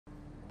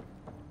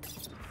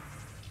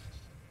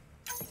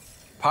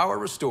Power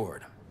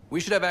restored. We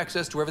should have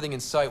access to everything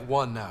in Site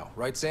 1 now,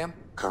 right, Sam?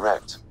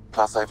 Correct.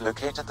 Plus, I've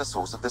located the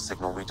source of the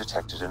signal we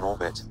detected in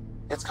orbit.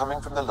 It's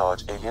coming from the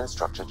large alien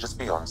structure just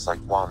beyond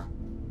Site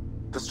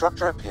 1. The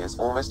structure appears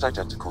almost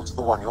identical to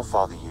the one your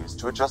father used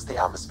to adjust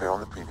the atmosphere on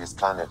the previous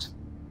planet.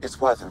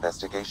 It's worth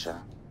investigation.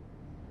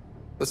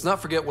 Let's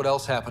not forget what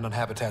else happened on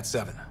Habitat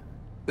 7.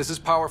 This is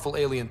powerful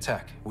alien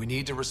tech. We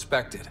need to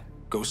respect it.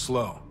 Go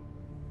slow.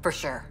 For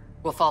sure.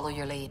 We'll follow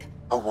your lead.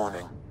 A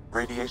warning.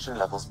 Radiation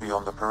levels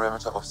beyond the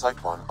perimeter of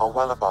Site 1 are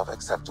well above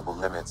acceptable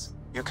limits.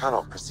 You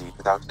cannot proceed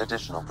without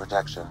additional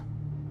protection.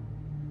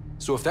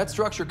 So if that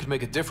structure could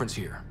make a difference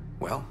here,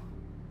 well,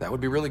 that would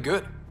be really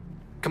good.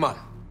 Come on.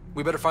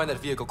 We better find that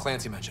vehicle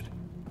Clancy mentioned.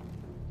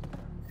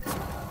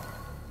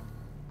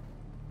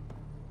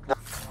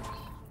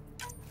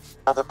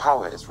 Now the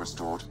power is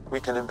restored,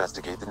 we can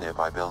investigate the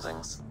nearby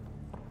buildings.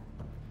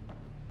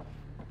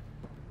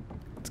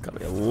 It's gotta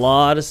be a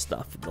lot of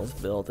stuff in those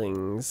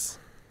buildings.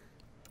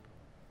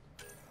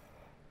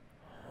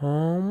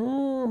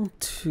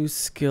 2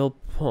 skill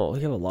points.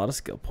 We have a lot of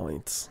skill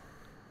points.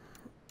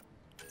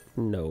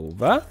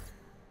 Nova.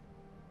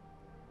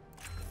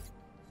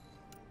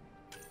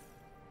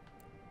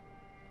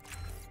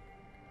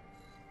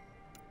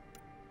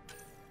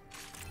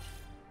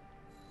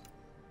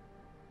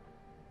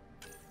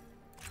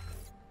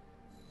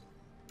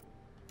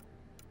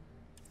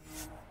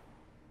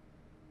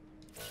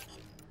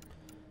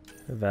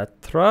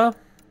 Vetra.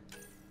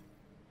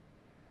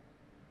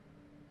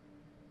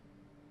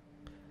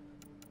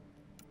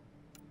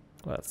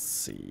 Let's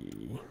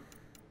see.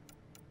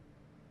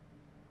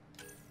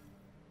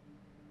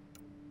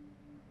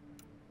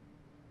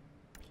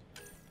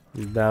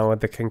 I'm down with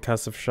the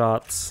concussive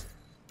shots.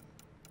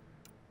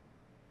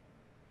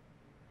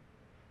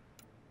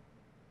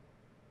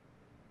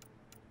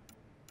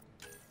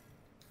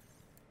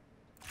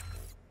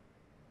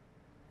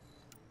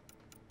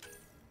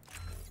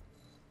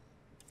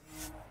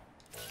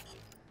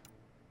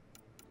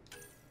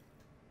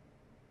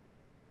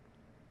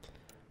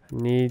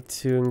 Need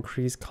to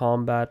increase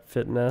combat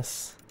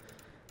fitness.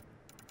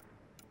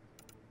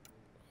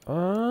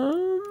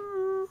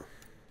 Ooh,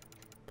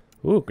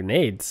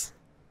 grenades.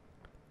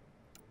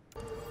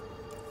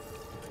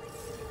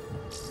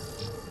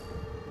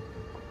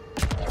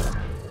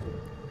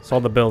 So all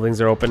the buildings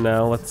are open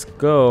now. Let's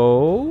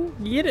go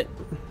get it.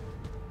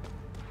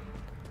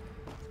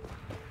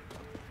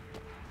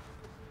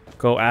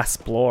 Go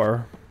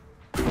explore.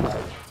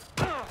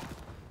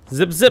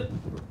 Zip zip.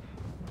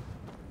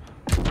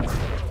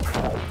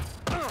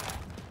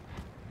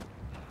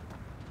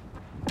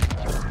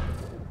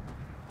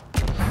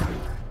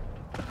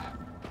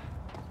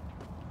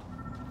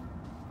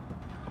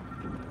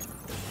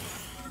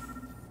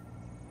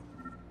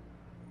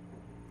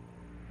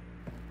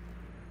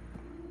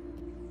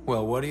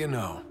 Well, what do you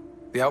know?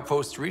 The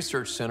Outpost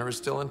Research Center is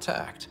still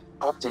intact.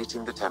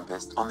 Updating the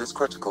Tempest on this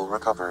critical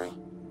recovery.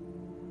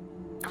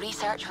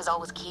 Research was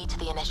always key to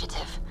the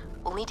initiative.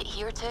 We'll need it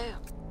here too.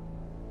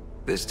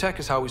 This tech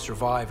is how we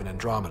survive in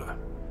Andromeda.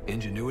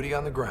 Ingenuity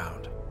on the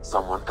ground.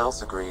 Someone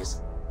else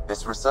agrees.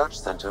 This research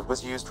center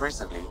was used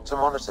recently to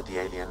monitor the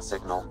alien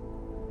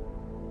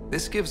signal.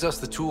 This gives us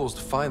the tools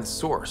to find the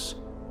source,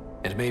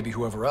 and maybe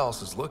whoever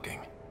else is looking.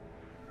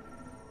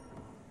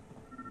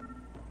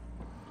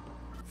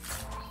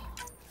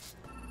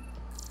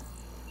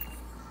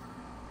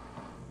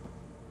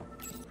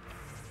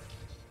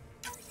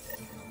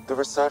 The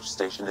research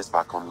station is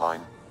back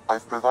online.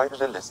 I've provided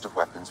a list of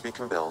weapons we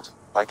can build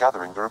by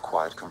gathering the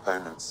required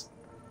components.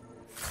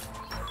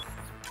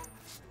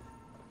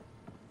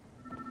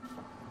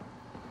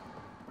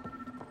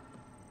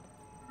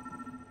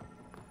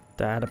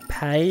 Data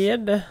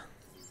pad.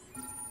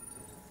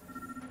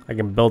 I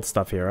can build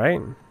stuff here, right?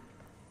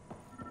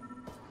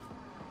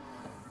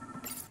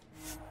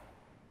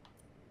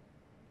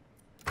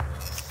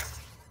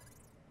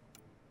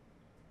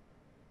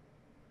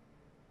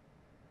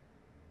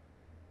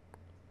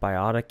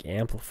 Biotic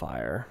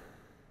amplifier.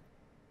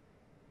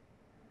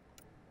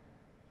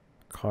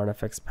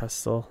 Carnifex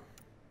pestle.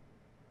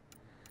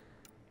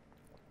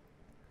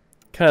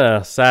 Kind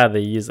of sad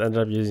they ended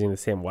up using the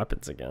same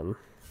weapons again.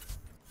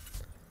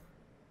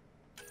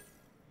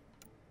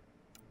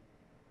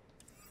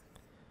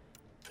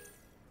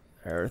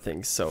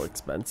 Everything's so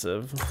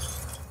expensive.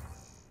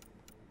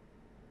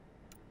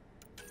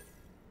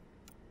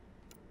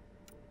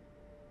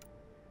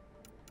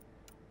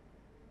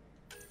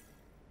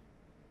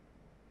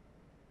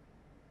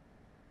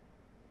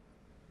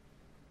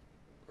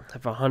 I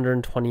have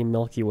 120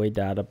 Milky Way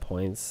data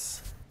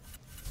points.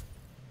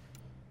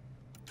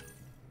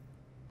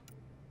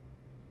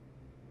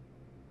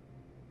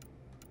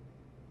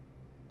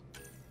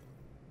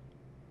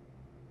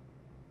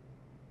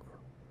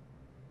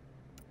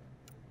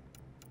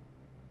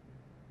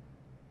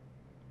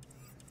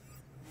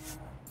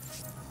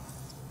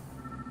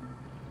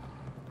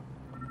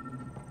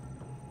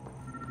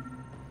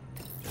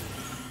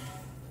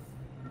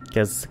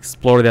 Guess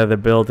explore the other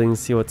buildings,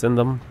 see what's in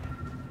them.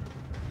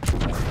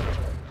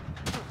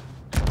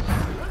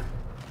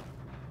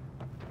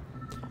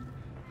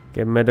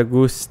 Give me the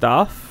good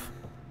stuff.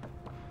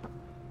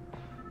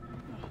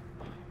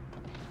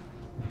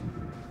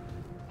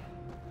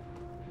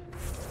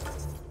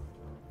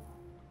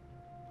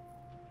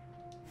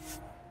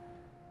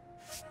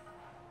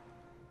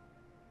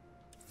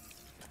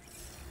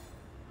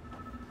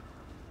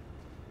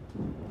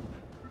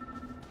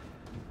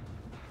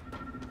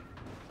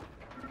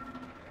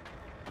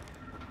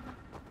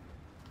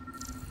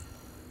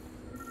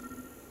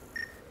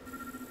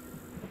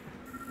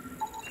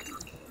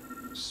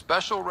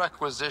 Special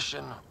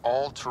requisition,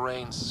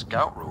 all-terrain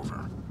scout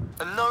rover.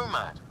 A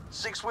NOMAD,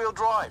 6-wheel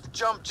drive,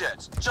 jump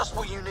jets, just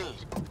what you need.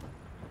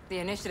 The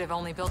Initiative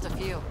only built a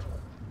few.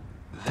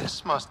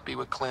 This must be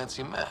what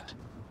Clancy meant.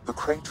 The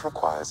crate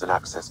requires an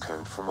access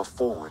code from a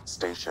forward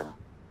station.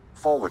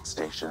 Forward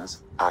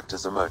stations act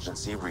as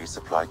emergency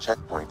resupply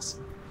checkpoints.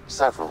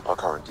 Several are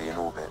currently in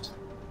orbit.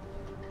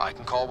 I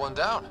can call one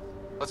down.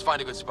 Let's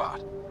find a good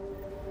spot.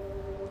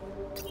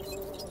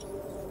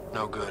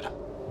 No good.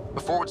 The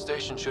forward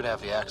station should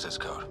have the access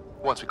code,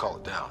 once we call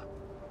it down.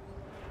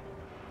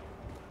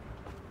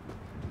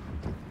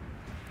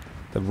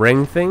 The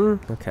ring thing?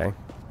 Okay.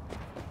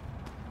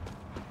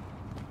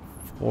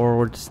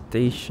 Forward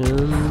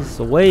stations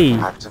away.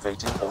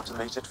 Activating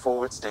automated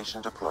forward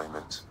station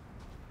deployment.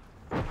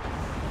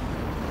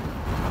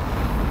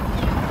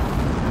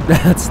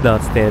 That's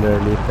not standing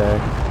underneath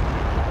there.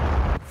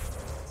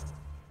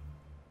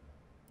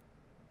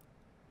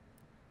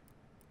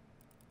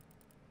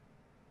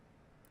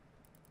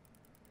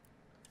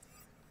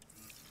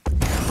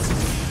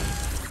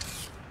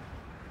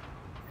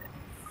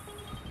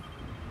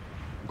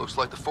 Looks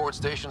like the forward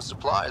station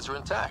supplies are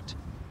intact.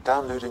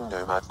 Downloading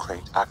Nomad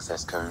crate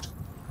access code.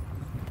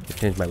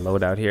 Change my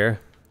loadout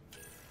here.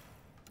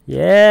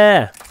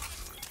 Yeah.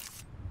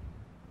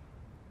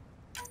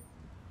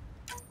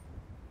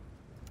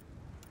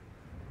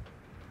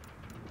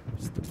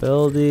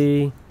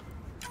 Stability.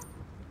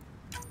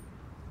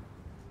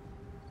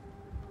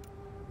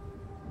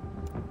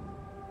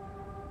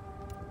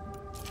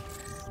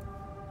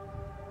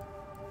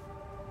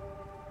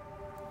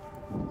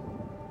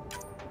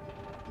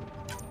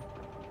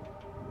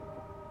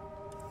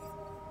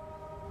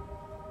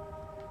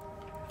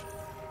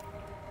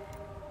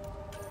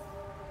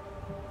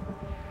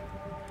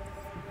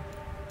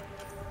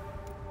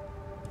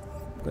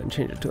 I'm going to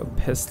change it to a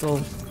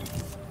pistol.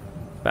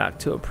 Back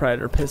to a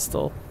Predator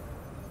pistol.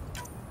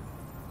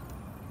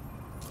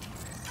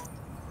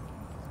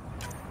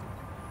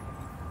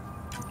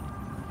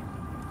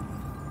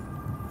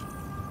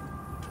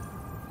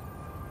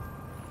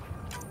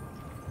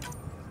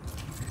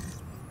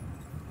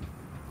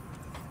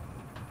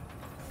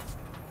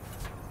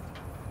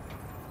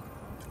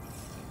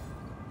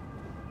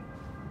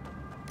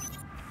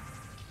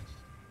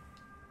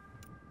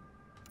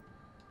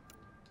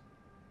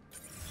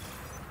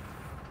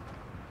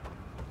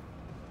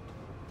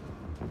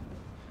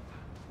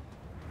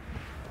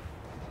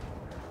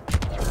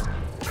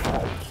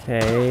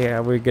 Okay,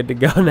 are we good to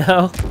go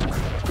now?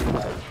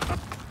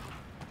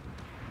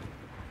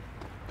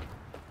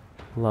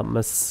 Let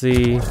me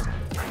see.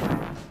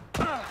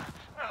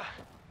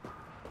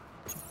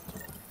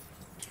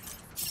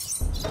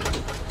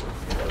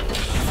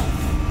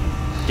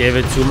 Give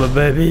it to me,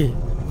 baby.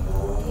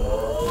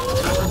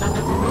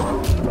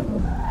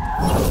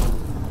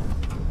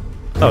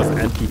 That was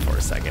empty for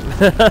a second.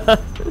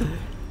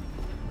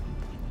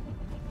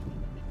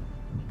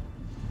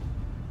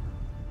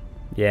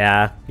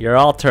 Yeah, you're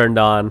all turned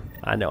on.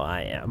 I know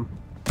I am.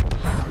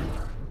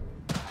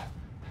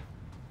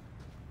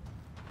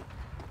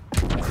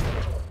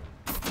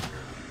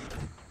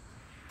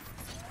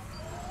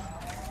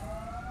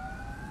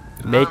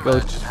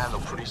 NOMAD should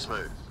handle pretty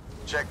smooth.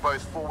 Check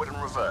both forward and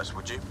reverse,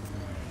 would you?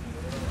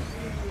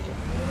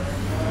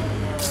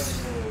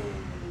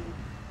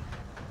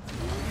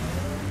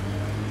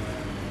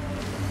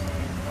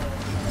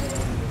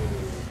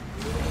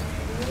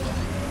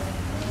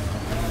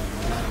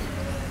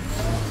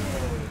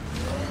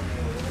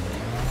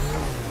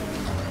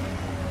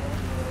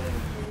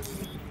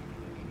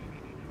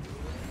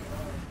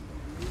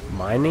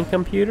 Mining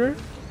computer?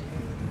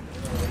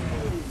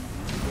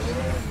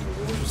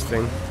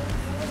 Interesting.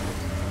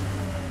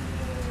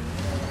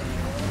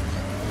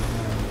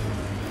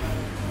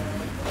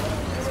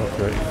 So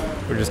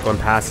we're just going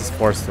past this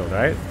force field,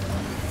 right?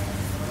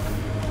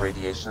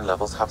 Radiation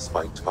levels have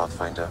spiked,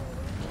 Pathfinder.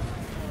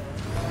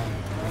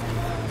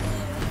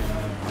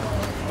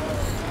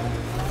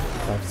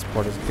 Life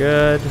support is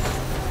good.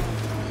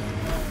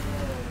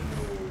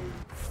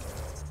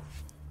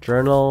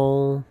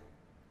 Journal.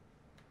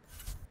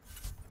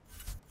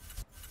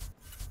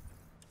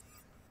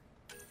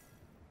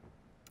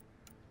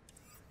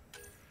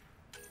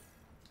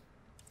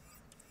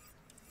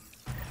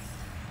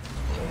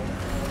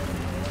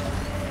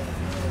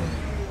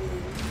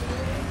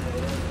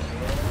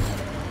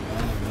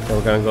 So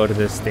we're gonna go to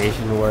this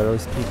station where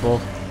those people,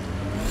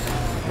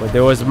 where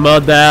there was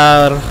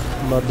murder.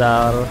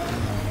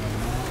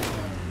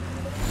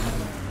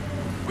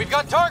 We've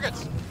got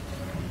targets!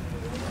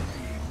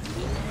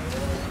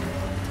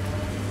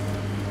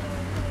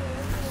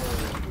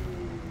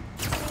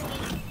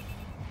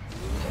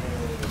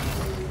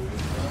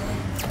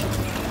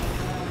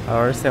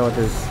 don't understand what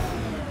this.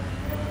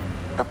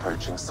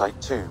 Approaching Site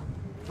 2.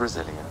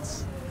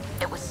 Resilience.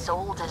 It was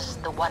sold as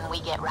the one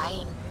we get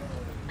right,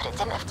 but it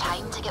didn't have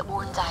time to get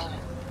worn down.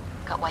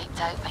 Got wiped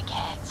out by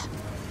Ket.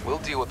 We'll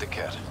deal with the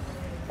Ket.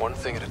 One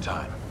thing at a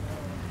time.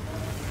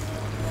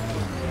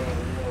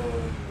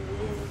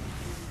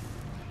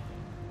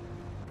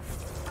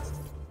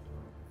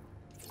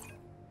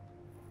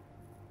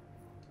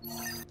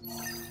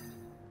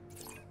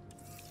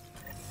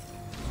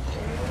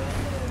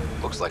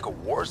 Looks like a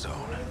war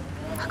zone.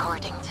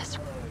 According to...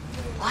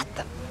 What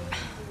the...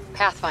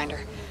 Pathfinder,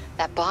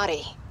 that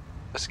body.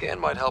 A scan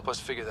might help us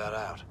figure that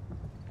out.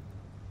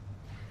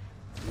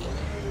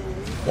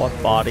 What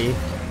body?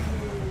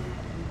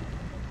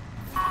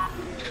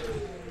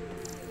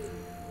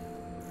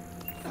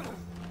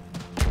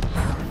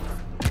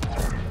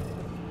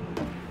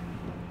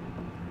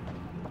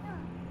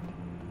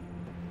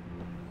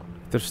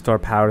 To restore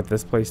power to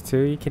this place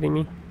too? Are you kidding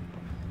me?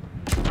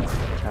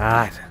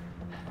 God.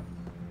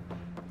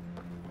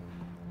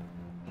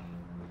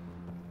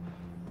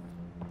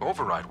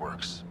 Override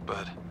works,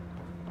 but...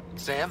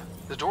 Sam,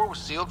 the door was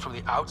sealed from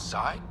the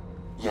outside?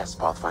 Yes,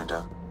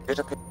 Pathfinder. It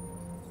appears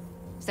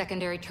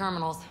Secondary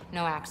terminals,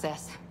 no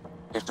access.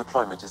 if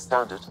deployment is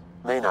standard,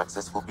 main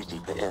access will be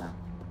deeper in.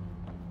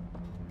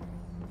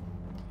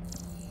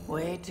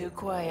 Way too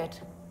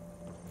quiet.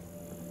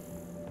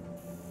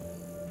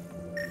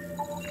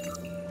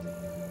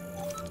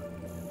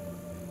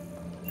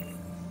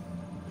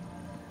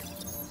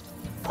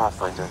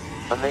 Pathfinder,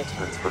 a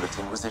maintenance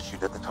bulletin was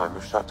issued at the time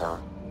of shutdown.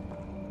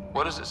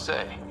 What does it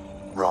say?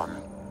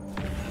 Run.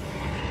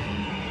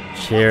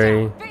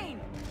 Cherry.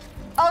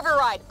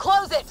 Override,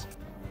 close it!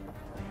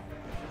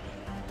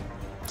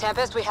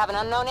 Tempest, we have an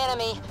unknown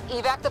enemy.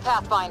 Evac the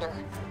Pathfinder.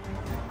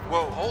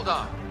 Whoa, hold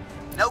on.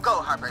 No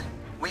go, Harper.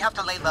 We have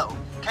to lay low.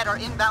 Ket are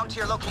inbound to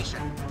your location.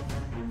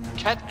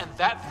 Ket and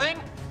that thing?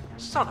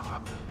 Son of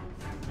a...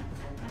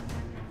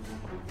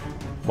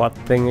 What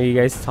thing are you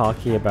guys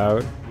talking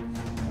about?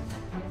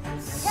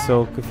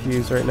 So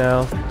confused right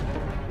now.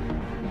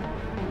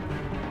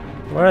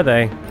 Where are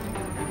they?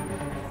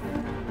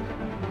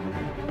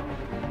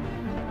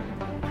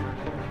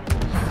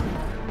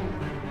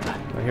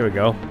 Oh, here we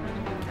go.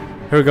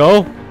 Here we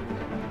go.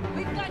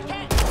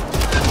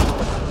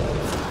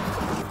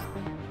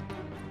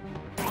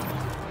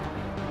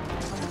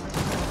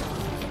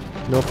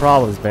 No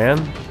problems, man.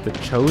 The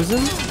Chosen?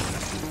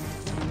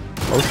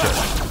 Oh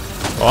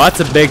shit. Oh, that's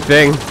a big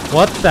thing.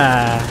 What the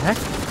heck?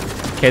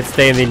 Can't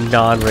stay in the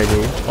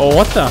non-ready. Oh,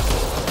 what the?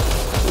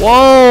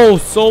 Whoa!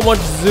 So much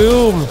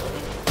zoom.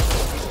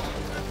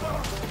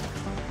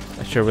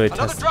 I should really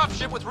Another test.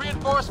 dropship with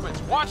reinforcements.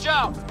 Watch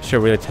out!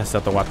 Should really test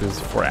out the weapons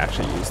before I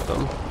actually use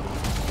them.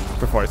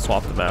 Before I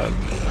swap them out.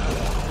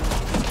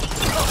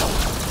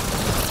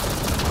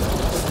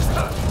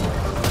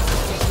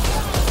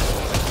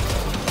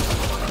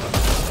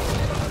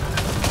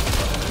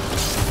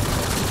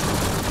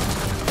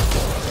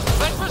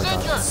 Vector's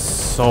injured!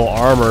 So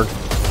armored.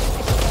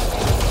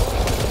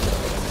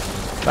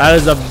 That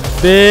is a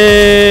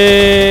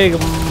big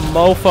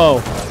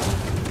mofo.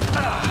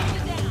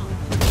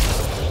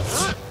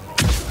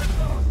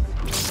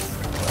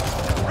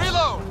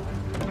 Reload!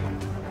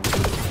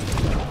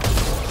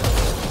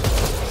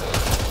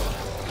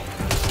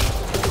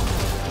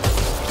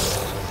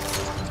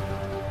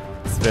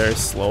 It's very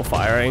slow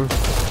firing.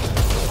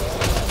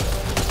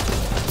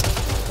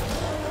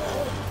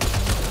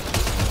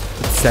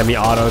 It's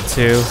semi-auto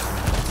too.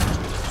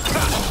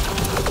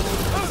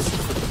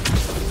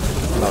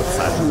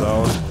 Outside the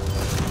zone.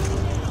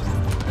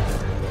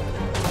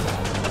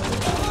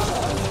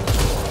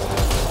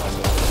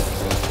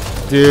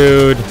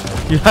 Dude,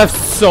 you have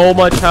so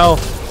much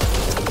health.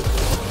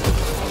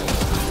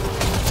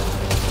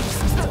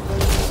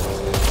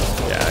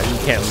 Yeah, you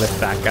can't lift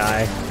that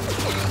guy.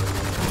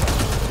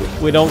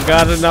 We don't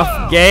got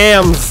enough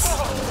gams.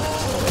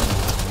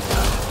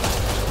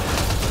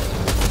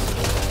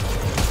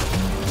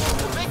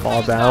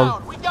 Fall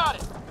down. We got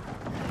it!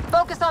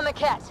 Focus on the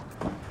Ket.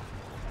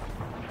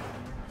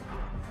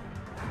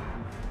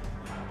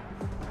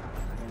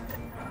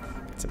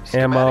 Some Schematics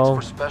ammo.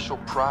 for Special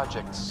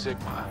Project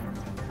Sigma.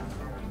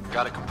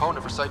 Got a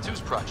component for Site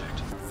 2's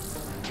project.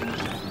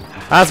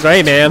 That's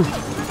great, man.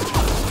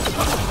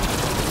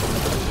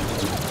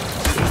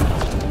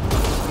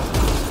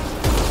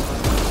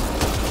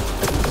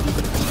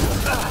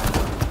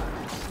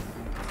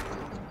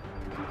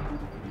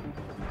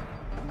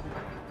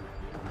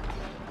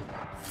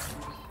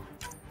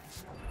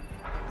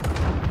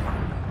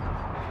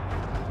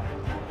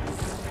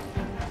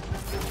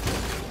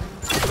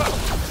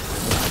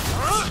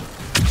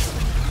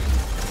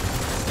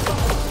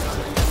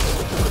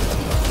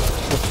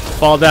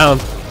 Fall down.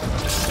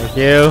 Thank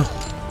you.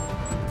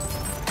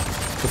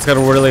 It's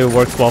gonna really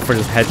work well for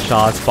just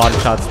headshots, body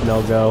shots,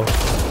 no go.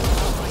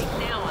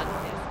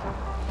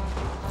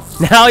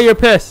 Now you're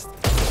pissed.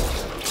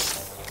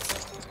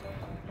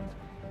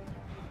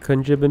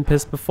 Couldn't you have been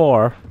pissed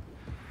before?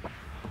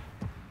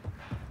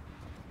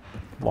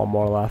 One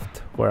more left.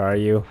 Where are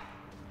you?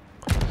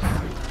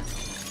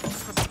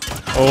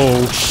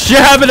 Oh shit,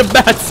 I'm in a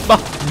bad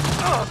spot.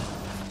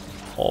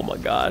 Oh my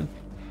god.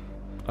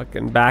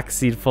 Fucking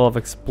backseat full of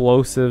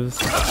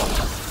explosives.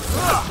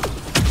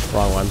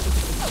 Wrong one.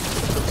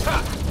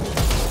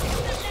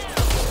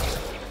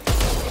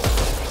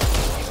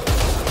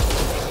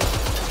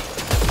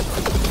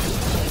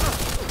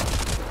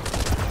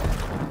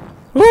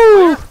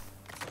 Woo!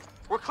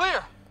 We're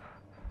clear.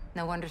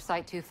 No wonder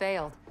Site 2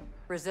 failed.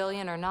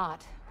 Resilient or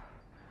not.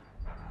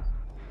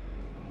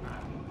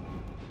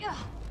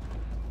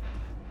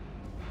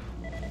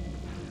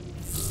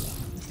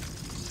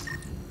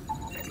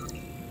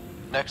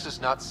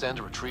 Nexus not send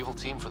a retrieval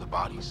team for the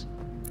bodies?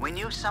 We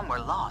knew some were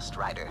lost,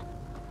 Ryder.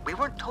 We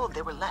weren't told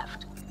they were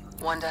left.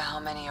 Wonder how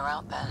many are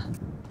out there.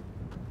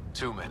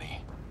 Too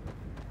many.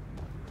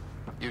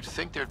 You'd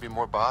think there'd be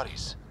more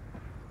bodies.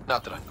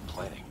 Not that I'm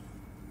complaining.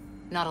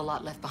 Not a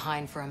lot left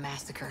behind for a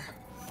massacre.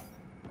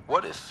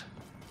 What if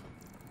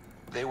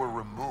they were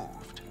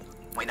removed?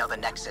 We know the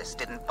Nexus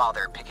didn't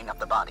bother picking up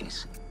the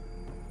bodies.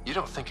 You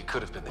don't think it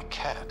could have been the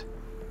cat?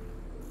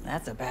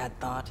 That's a bad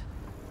thought.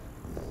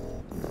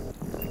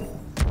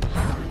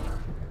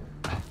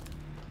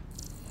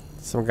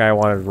 Some guy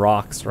wanted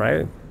rocks,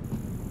 right?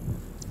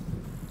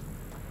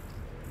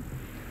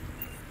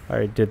 I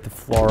already did the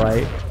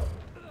fluorite.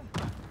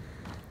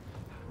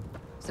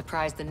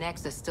 Surprised the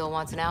Nexus still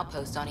wants an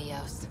outpost on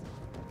Eos.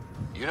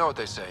 You know what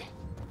they say.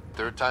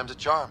 Third time's a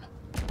charm.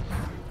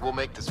 We'll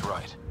make this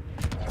right.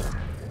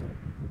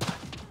 Do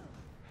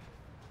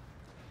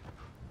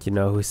you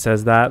know who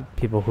says that?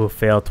 People who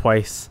fail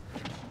twice.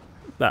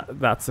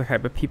 That's the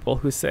type of people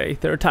who say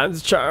third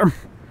time's a charm.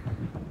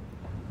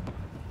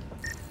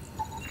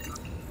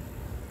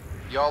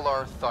 Y'all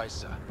are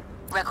Thysa.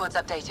 Records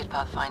updated,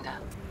 Pathfinder.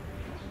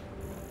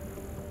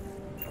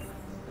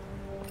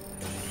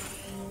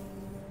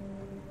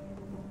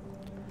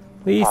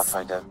 Please.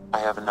 Pathfinder, I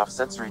have enough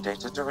sensory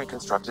data to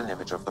reconstruct an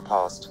image of the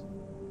past.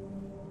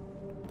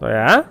 Oh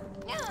yeah?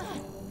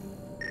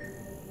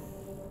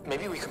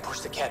 Maybe we can push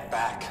the cat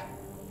back.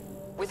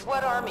 With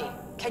what army?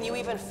 Can you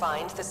even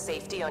find the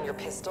safety on your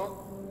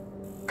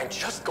pistol? I'm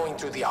just going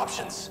through the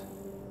options.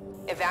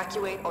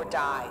 Evacuate or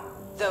die.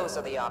 Those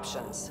are the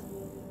options.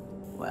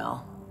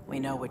 Well, we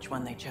know which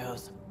one they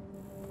chose.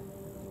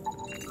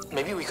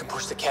 Maybe we can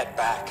push the cat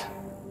back.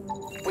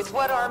 With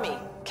what army?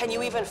 Can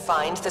you even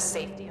find the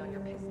safety on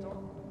your pistol?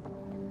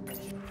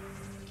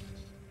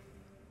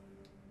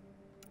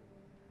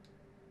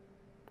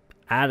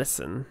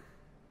 Addison.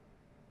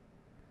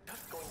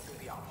 Just going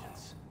through the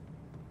options.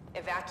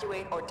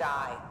 Evacuate or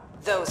die.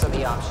 Those are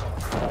the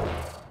options.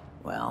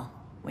 Well,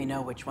 we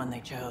know which one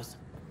they chose.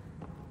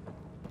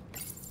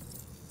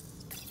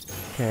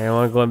 Okay, I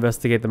want to go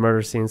investigate the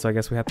murder scene, so I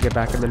guess we have to get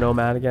back in the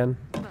Nomad again.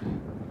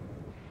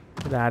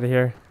 Get out of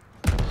here.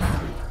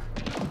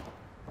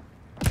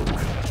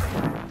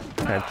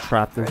 Kind of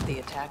trapped in. Heard the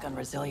attack on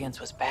Resilience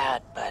was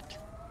bad, but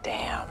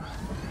damn.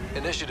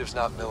 Initiative's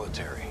not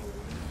military.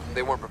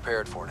 They weren't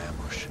prepared for an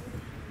ambush.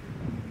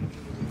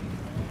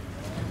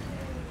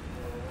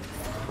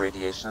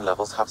 Radiation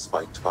levels have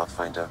spiked,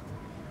 Pathfinder.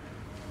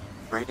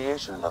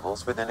 Radiation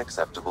levels within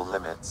acceptable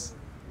limits.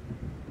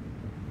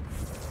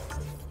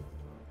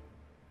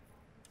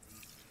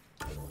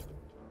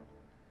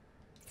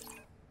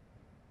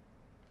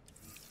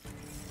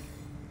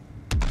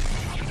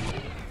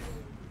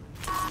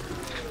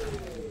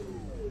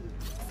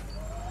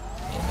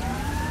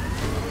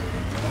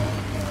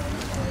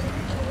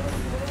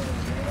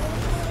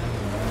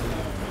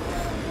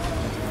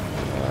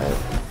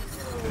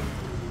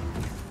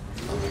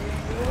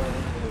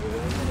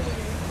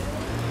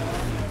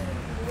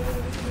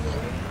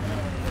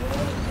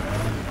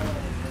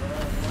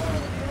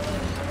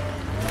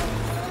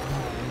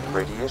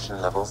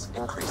 Radiation levels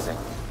increasing.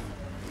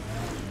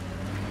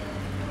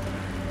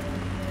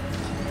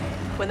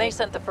 When they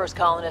sent the first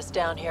colonists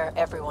down here,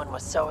 everyone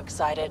was so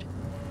excited.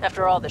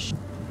 After all the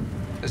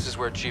This is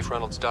where Chief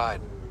Reynolds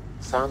died.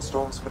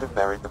 Sandstorms would have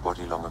buried the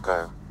body long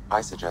ago.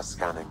 I suggest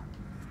scanning.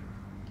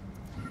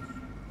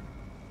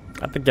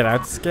 I have to get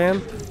out to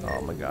scan?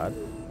 Oh my god.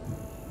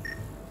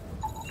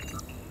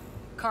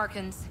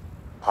 Karkins.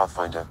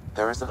 Pathfinder,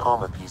 there is an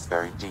armor piece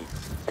buried deep.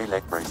 A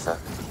leg bracer.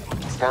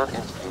 Scan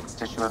indicates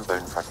tissue and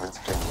bone fragments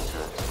clinging to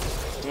it.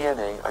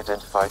 DNA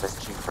identified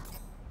as Chief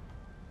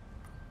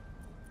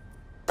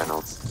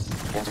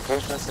Reynolds.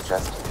 Indications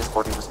suggest his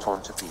body was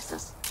torn to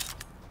pieces.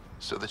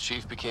 So the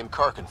Chief became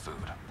Karkin food.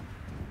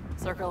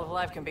 circle of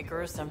life can be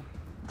gruesome.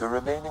 The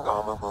remaining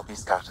armor will be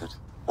scattered,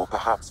 or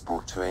perhaps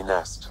brought to a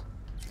nest.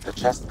 The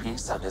chest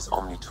piece and his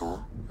Omni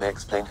tool may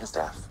explain his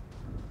death.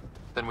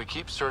 Then we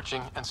keep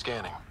searching and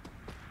scanning.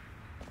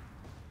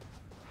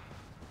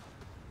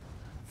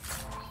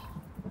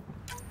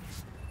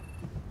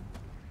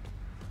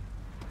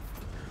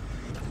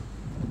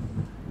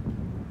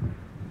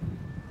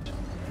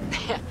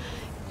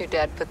 Your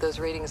dad put those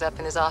readings up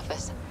in his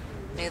office.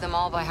 Knew them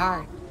all by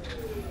heart.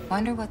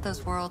 Wonder what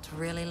those worlds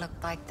really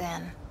looked like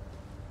then.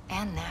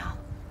 And now.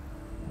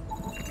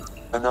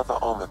 Another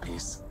armor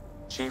piece.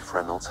 Chief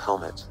Reynolds'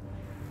 helmet.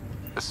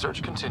 The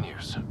search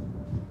continues.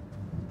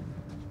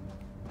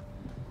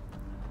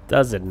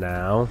 does it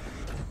now.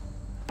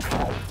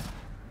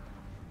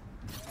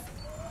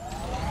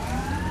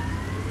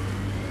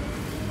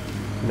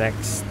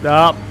 Next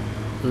up,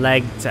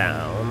 Leg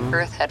Town.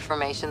 Earth head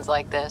formations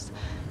like this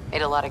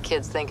made a lot of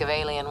kids think of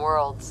alien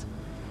worlds.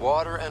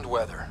 Water and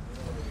weather.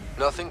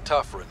 Nothing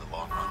tougher in the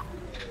long run.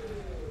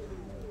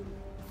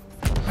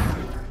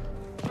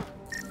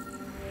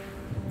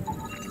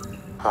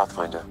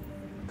 Pathfinder.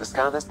 The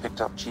scan has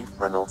picked up Chief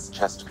Reynolds'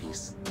 chest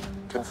piece,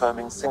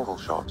 confirming single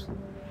shot.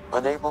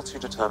 Unable to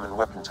determine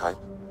weapon type,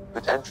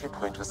 but entry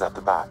point was at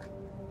the back.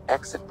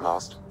 Exit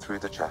blast through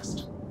the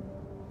chest.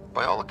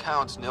 By all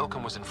accounts,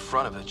 Nilken was in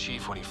front of the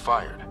Chief when he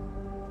fired.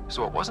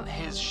 So it wasn't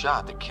his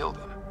shot that killed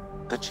him.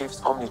 The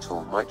Chief's Omni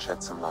tool might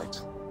shed some light.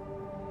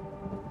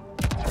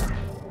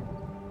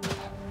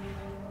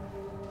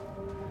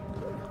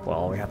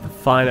 Well, we have to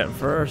find it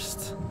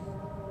first.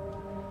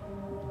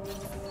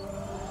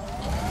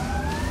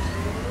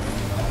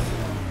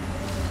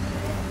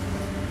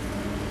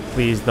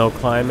 Please, no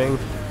climbing.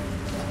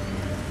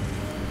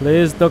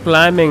 Please, no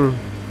climbing.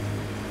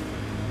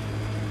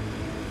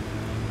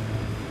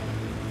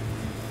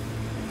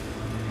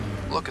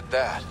 Look at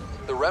that.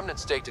 The remnant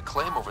staked a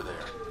claim over there.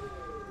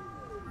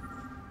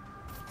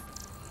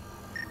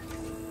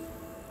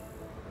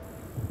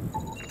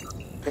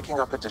 Picking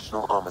up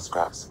additional armor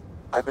scraps.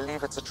 I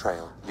believe it's a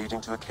trail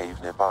leading to a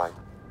cave nearby.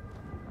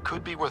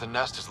 Could be where the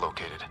nest is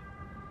located.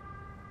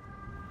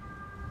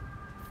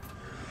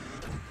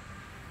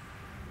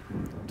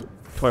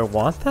 Do I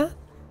want that?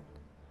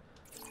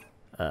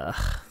 Ugh.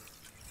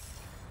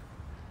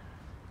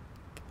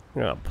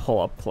 I'm gonna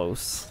pull up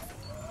close.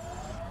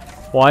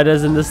 Why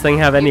doesn't this thing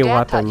have any Your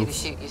dad taught you to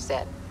weapons? shoot, you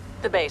said.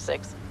 The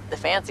basics. The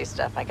fancy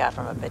stuff I got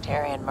from a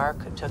Batarian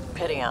merc who took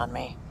pity on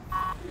me.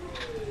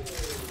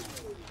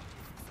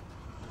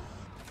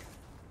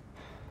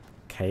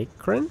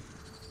 Cacrin?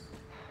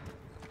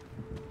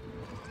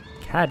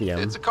 Cadmium.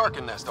 It's a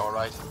Karkin nest, all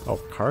right. Oh,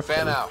 Karkin.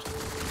 Fan out.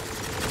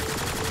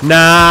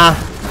 Nah.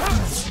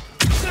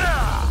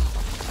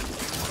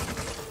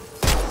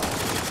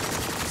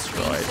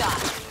 Destroyed.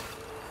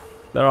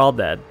 They're all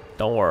dead.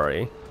 Don't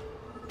worry.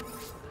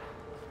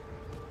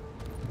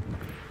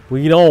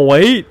 We don't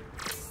wait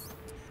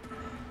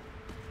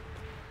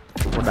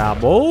for that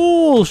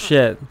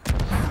bullshit.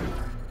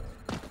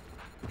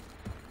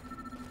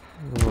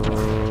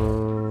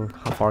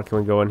 How far can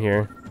we go in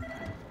here?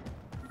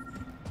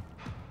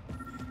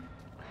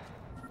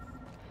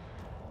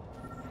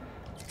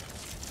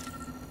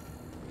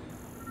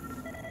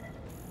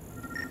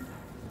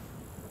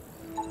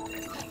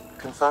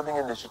 Confirming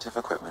initiative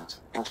equipment,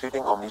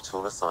 including Omni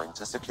tool assigned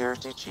to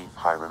Security Chief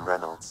Hiram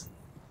Reynolds.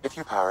 If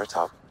you power it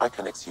up, I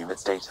can exhume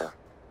its data.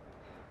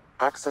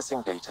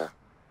 Accessing data.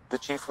 The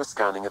Chief was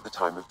scanning at the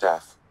time of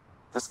death.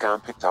 The scan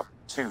picked up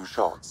 2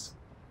 shots.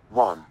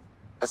 1.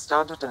 A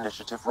standard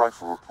initiative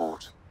rifle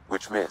report,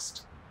 which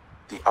missed.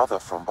 The other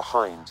from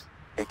behind,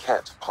 a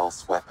Ket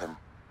pulse weapon.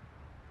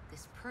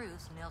 This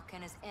proves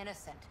Nilken is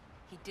innocent.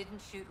 He didn't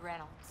shoot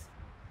Reynolds.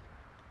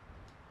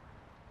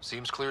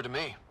 Seems clear to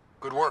me.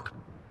 Good work.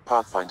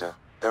 Pathfinder,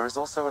 there is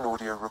also an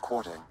audio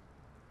recording.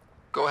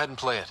 Go ahead and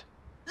play it.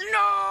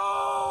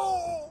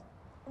 No!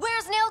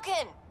 Where's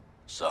Nilken?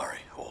 Sorry,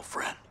 old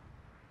friend.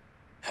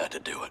 Had to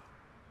do it.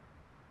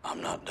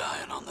 I'm not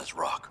dying on this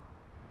rock.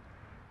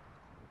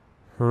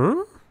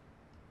 Hmm?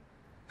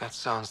 That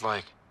sounds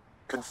like...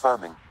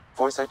 Confirming.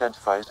 Voice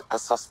identified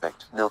as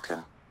suspect,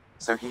 Nilken.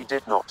 So he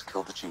did not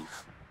kill the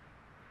Chief.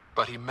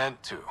 But he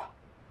meant to.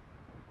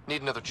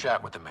 Need another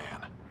chat with the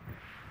man.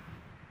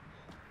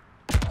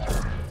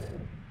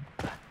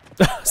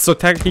 So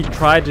technically he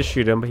tried to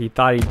shoot him, but he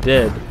thought he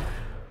did.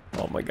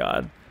 Oh my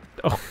god.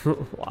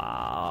 Oh,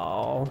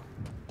 wow.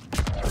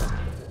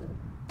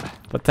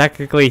 But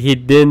technically he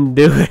didn't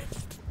do it.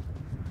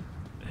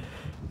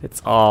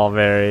 It's all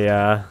very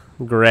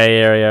gray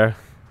area.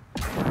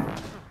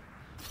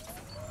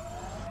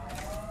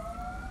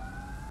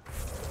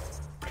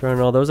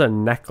 Journal, there was a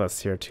necklace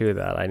here too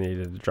that I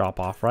needed to drop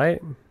off,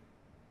 right?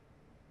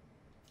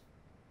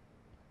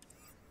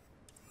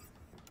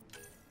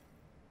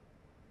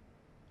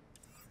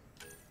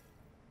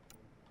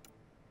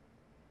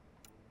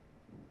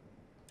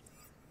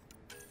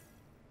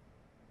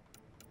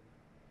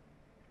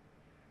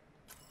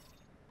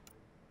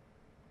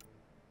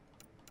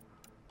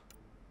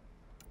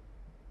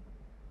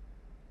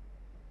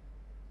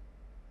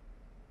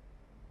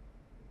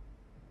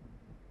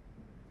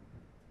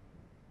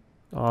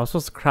 Oh, I was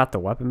supposed to craft the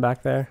weapon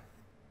back there.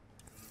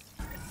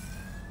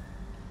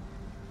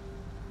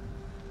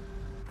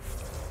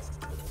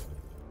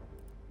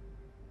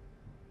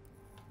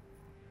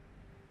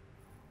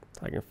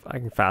 I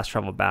can fast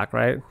travel back,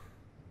 right?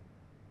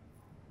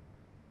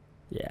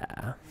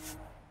 Yeah.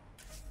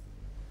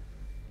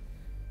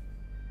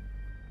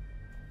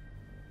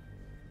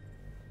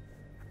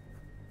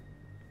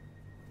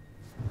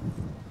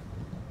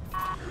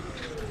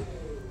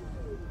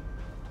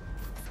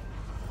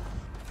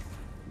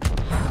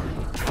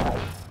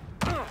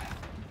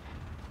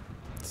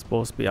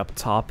 Supposed to be up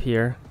top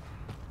here.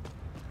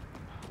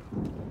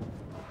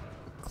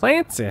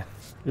 Clancy.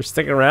 You're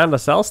sticking around to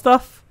sell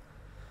stuff?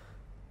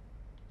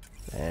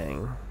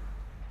 Dang.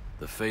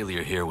 The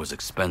failure here was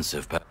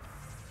expensive, but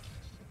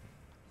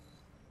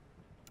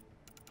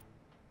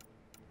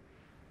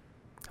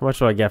How much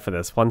do I get for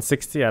this?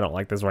 160? I don't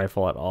like this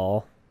rifle at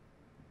all.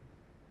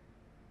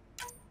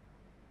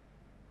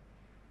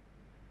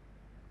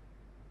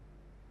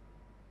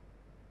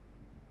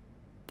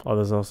 Oh,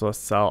 there's also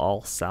a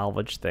all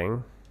salvage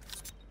thing.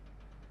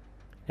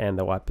 And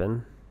the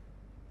weapon.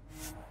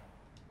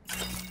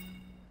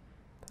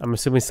 I'm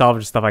assuming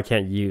salvage stuff I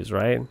can't use,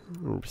 right?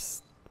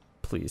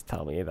 Please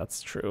tell me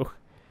that's true.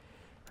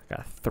 I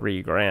got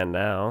 3 grand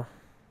now.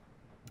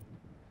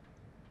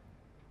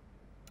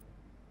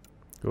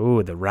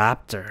 Ooh, the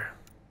Raptor.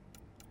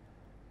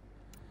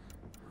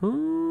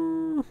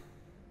 How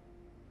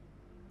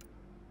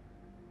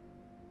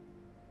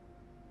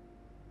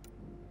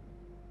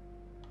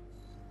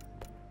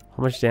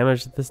much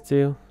damage did this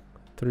do?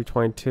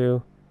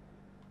 322.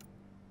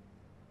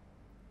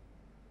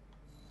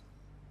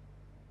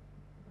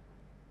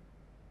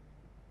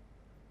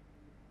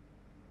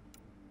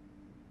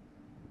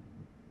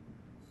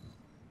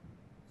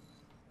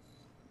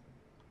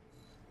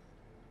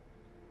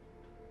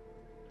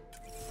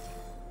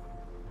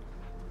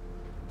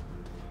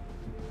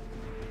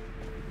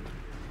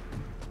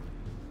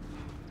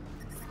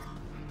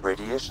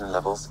 Radiation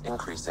levels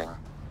increasing.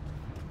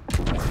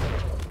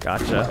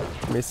 Gotcha.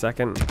 Give me a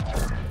second.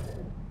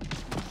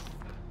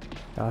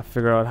 Gotta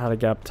figure out how to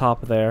get up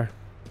top of there.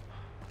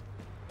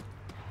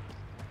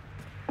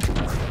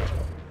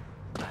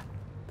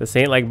 This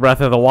ain't like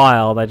Breath of the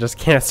Wild. I just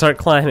can't start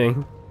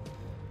climbing.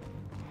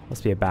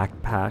 Must be a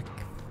backpack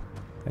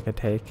I could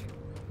take.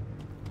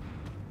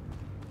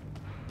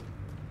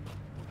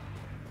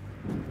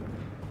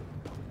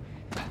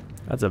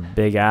 That's a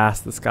big ass,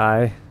 this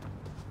guy.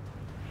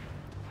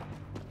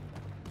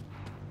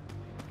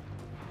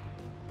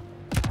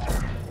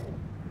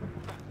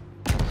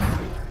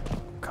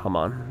 Come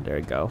on, there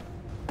you go.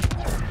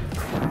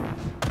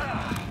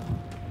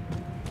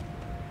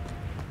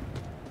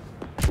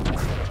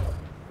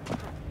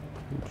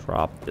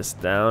 Drop this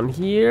down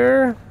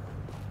here.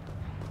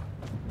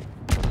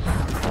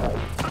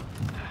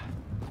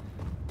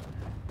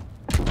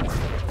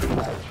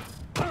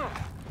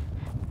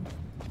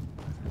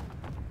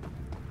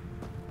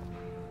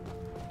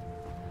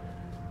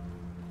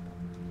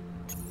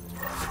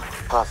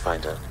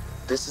 Pathfinder,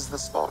 this is the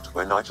spot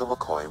where Nigel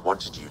McCoy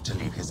wanted you to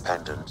leave his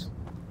pendant.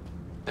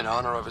 In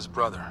honor of his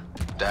brother,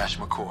 Dash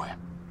McCoy.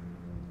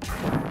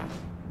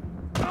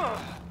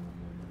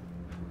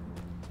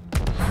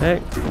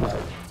 Okay.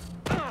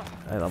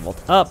 I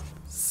leveled up.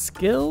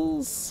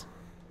 Skills.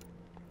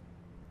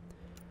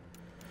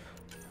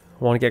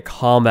 I want to get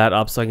combat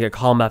up so I can get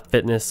combat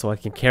fitness so I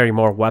can carry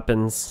more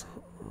weapons.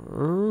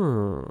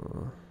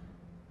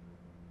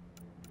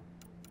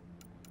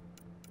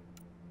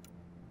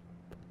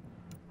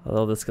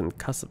 Although this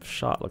concussive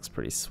shot looks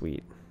pretty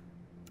sweet.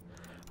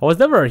 I was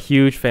never a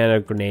huge fan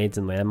of grenades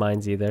and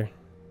landmines either.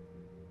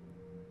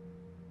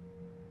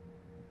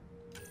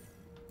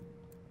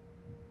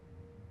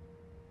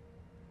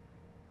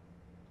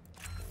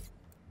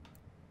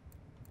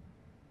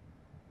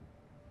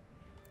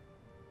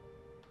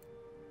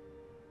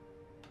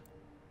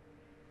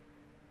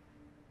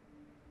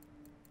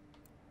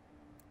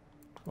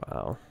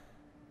 Wow.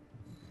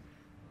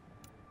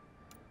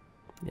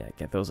 Yeah,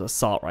 get those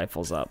assault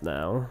rifles up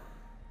now.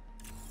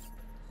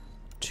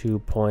 2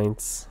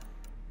 points.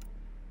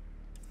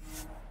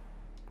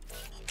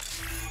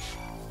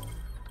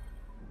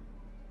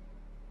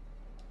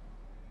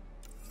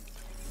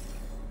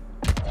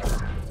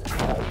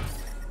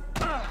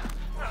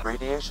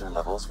 Radiation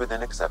levels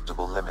within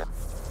acceptable limit.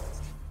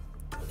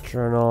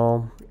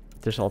 Journal.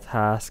 Additional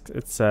tasks.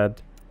 It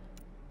said.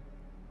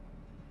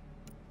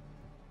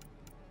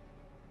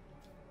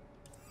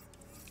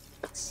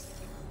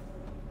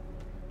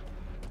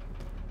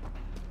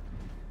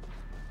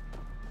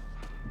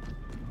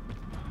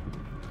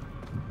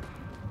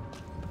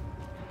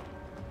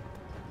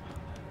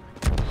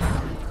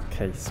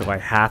 Okay, so I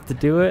have to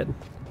do it?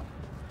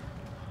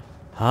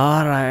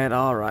 Alright,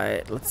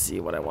 alright. Let's see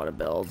what I want to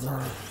build.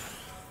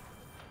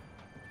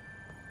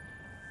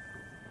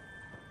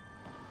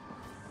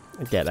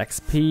 I get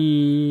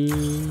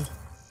XP.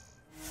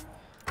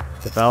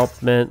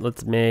 Development.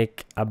 Let's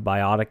make a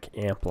biotic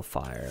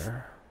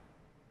amplifier.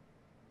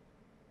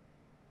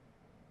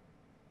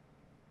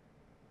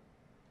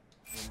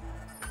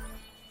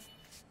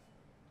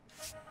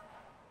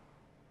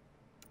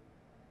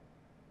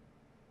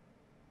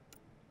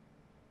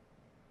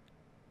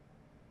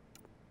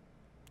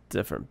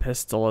 Different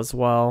pistol as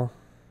well.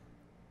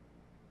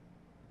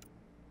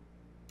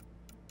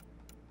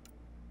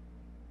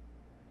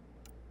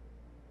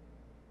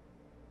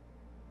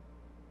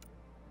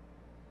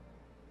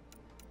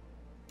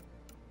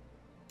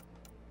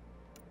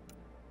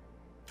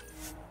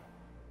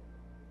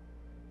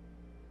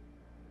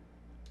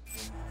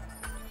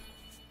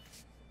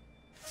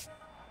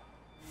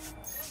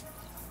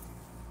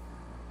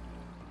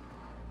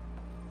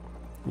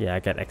 Yeah, I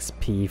get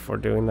XP for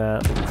doing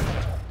that.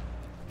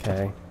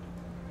 Okay.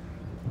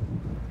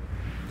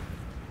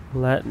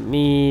 Let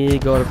me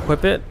go to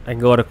equip it. I can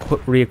go to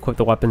re-equip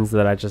the weapons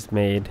that I just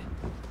made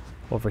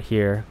over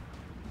here.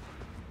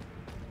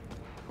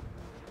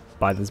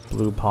 By this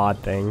blue pod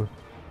thing.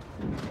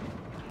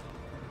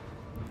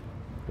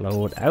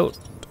 Load out.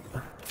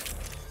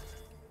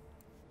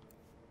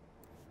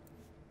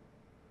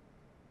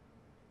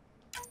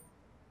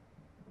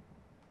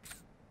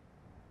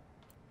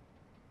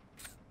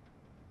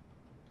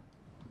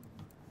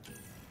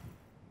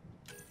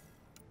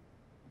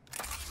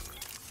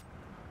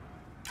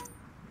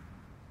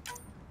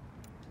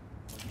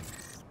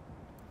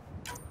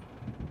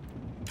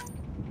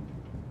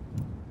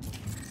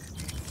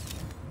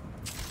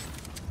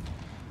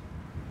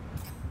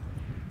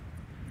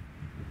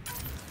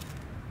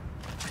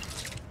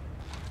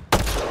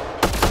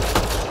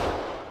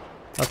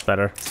 That's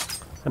better.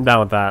 I'm down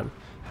with that.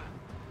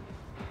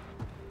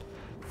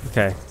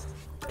 Okay.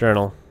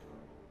 Journal.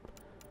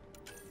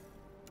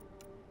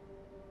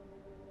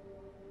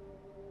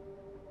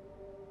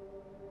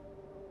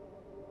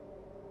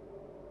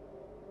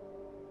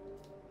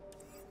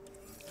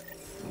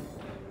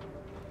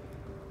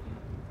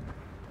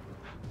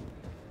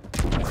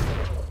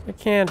 I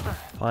can't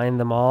find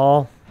them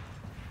all.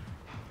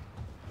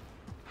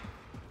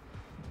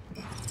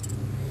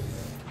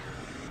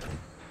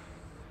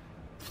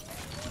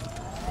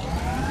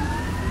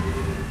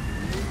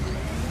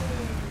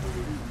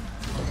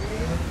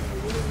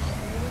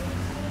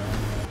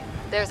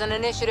 There's an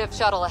initiative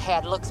shuttle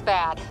ahead. Looks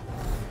bad.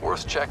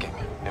 Worth checking,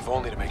 if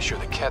only to make sure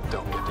the Ket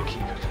don't get to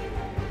keep it.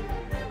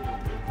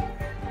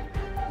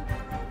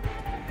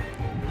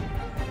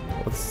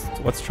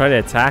 Let's try to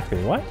attack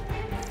me. What?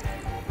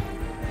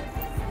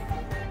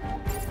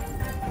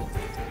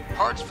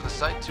 Parts for the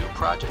Site 2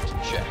 project,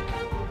 check.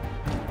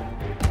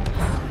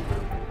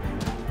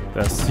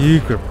 The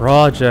secret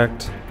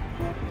project.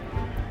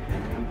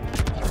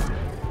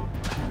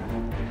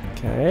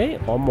 Okay,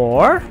 one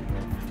more.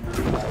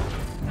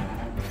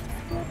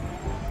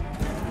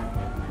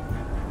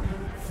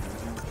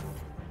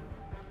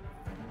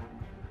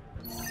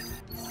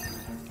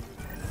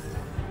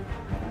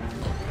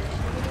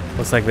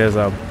 Looks like there's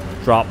a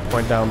drop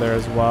point down there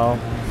as well.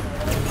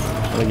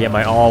 I'm gonna get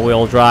my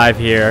all-wheel drive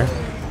here.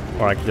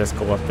 Or I can just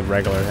go up the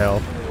regular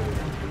hill.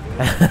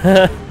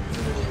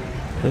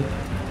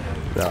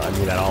 No, I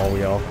need that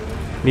all-wheel.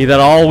 Need that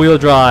all-wheel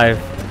drive.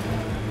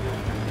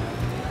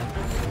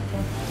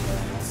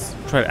 Let's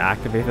try to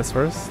activate this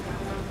first.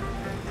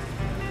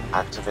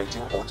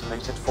 Activating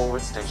automated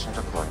forward station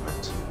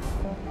deployment.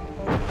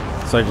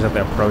 So I just have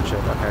to approach it,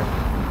 okay.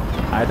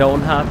 I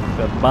don't have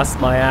to bust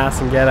my ass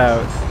and get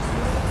out.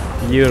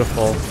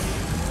 Beautiful.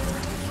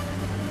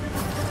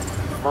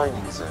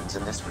 Mining zones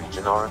in this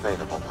region are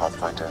available,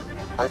 Pathfinder.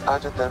 I've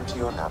added them to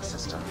your nav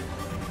system.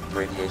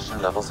 Radiation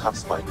levels have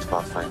spiked,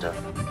 Pathfinder.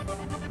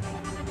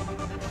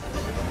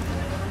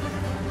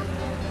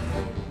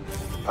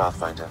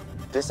 Pathfinder,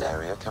 this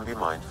area can be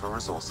mined for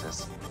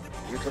resources.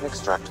 You can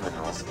extract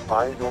minerals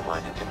via your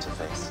mining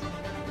interface.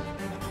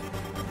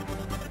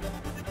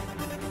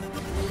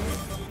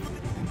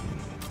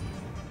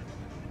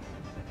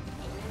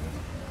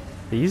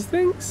 These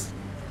things?